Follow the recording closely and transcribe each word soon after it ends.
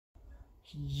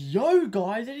Yo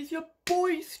guys, it is your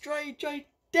boy Stray J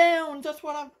Downs. That's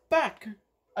what I'm back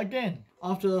again.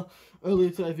 After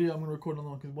earlier today's video, I'm going to record another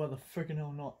one because why the freaking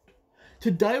hell not?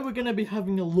 Today we're going to be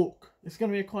having a look. It's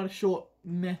going to be quite a short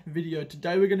meh video.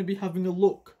 Today we're going to be having a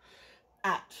look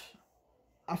at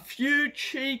a few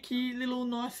cheeky little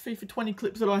nice FIFA 20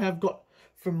 clips that I have got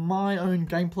from my own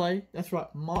gameplay. That's right,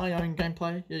 my own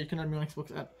gameplay. Yeah, you can add me on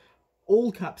Xbox at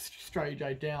all caps Stray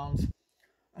J Downs.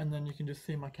 And then you can just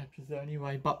see my captures there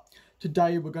anyway. But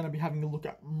today we're going to be having a look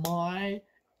at my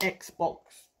Xbox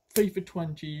FIFA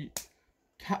 20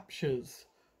 captures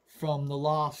from the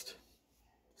last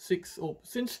since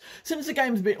the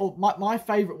game's been, or my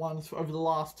favourite ones for over the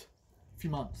last few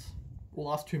months. Or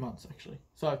last 2 months actually.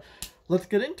 So let's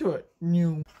get into it.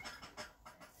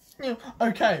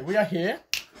 Okay, we are here.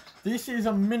 This is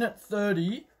a minute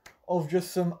 30 of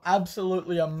just some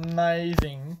absolutely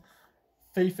amazing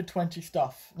FIFA 20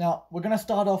 stuff. Now, we're going to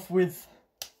start off with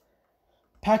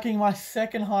packing my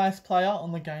second highest player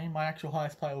on the game. My actual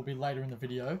highest player will be later in the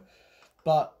video.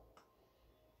 But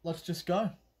let's just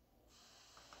go.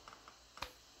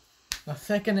 My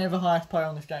second ever highest player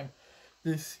on this game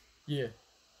this year.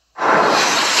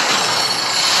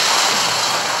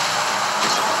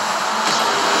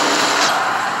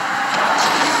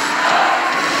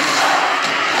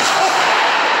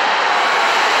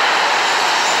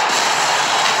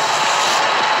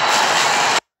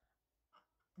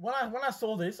 When I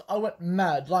saw this, I went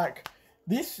mad. Like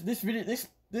this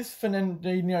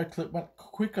Fernandinho clip went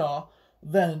quicker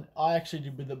than I actually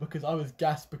did with it because I was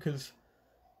gassed because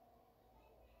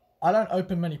I don't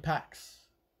open many packs.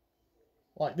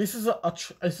 Like this is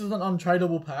this is an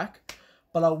untradeable pack,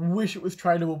 but I wish it was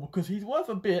tradable because he's worth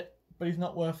a bit, but he's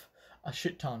not worth a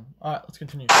shit ton. All right, let's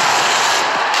continue.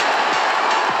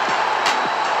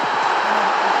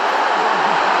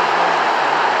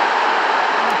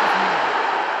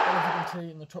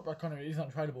 In the top right corner, it is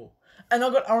untradeable. And I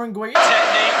got Arangui. Technique,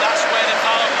 that's where the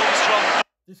power comes from.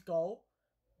 This goal.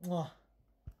 Mwah.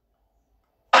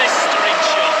 Blistering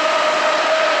shot.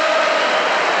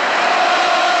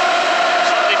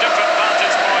 Slightly different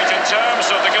vantage point in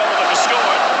terms of the goal that was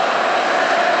scored.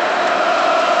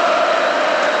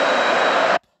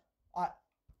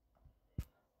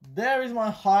 There is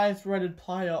my highest rated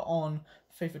player on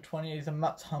FIFA 20 is a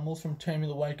Mats Hummels from Team of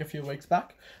the Week a few weeks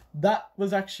back. That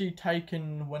was actually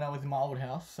taken when I was in my old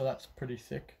house, so that's pretty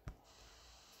sick.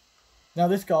 Now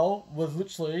this goal was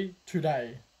literally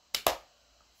today,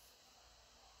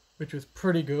 which was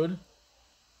pretty good.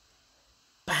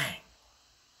 Bang!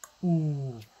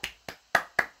 Ooh.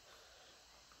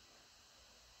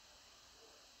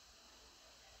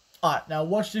 Alright, now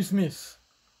watch this miss.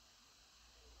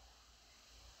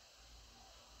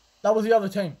 That was the other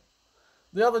team.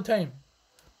 The other team.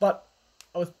 But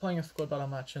I was playing a squad battle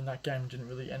match and that game didn't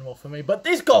really end well for me. But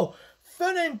this goal,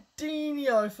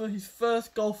 Fernandinho for his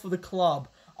first goal for the club.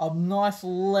 A nice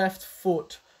left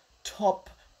foot top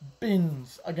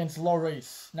bins against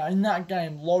Lloris. Now in that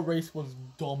game, Lloris was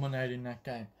dominating that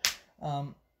game.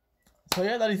 So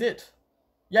yeah, that is it.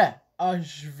 Yeah, a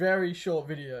very short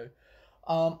video.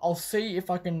 I'll see if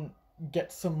I can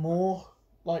get some more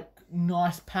like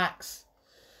nice packs.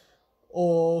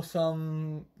 Or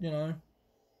some, you know,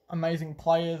 amazing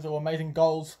players or amazing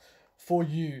goals for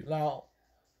you. Now,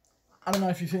 I don't know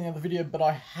if you've seen the other video, but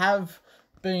I have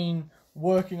been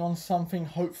working on something.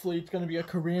 Hopefully it's going to be a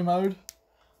career mode.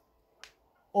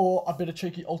 Or a bit of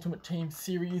cheeky Ultimate Team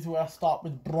series where I start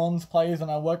with bronze players and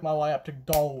I work my way up to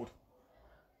gold.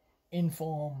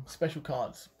 Inform special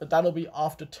cards. But that'll be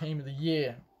after Team of the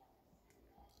Year.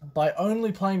 By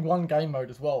only playing one game mode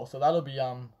as well. So that'll be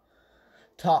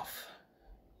tough.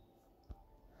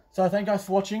 So thank you guys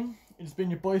for watching. It's been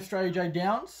your boy Stray J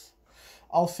Downs.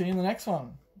 I'll see you in the next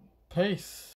one. Peace.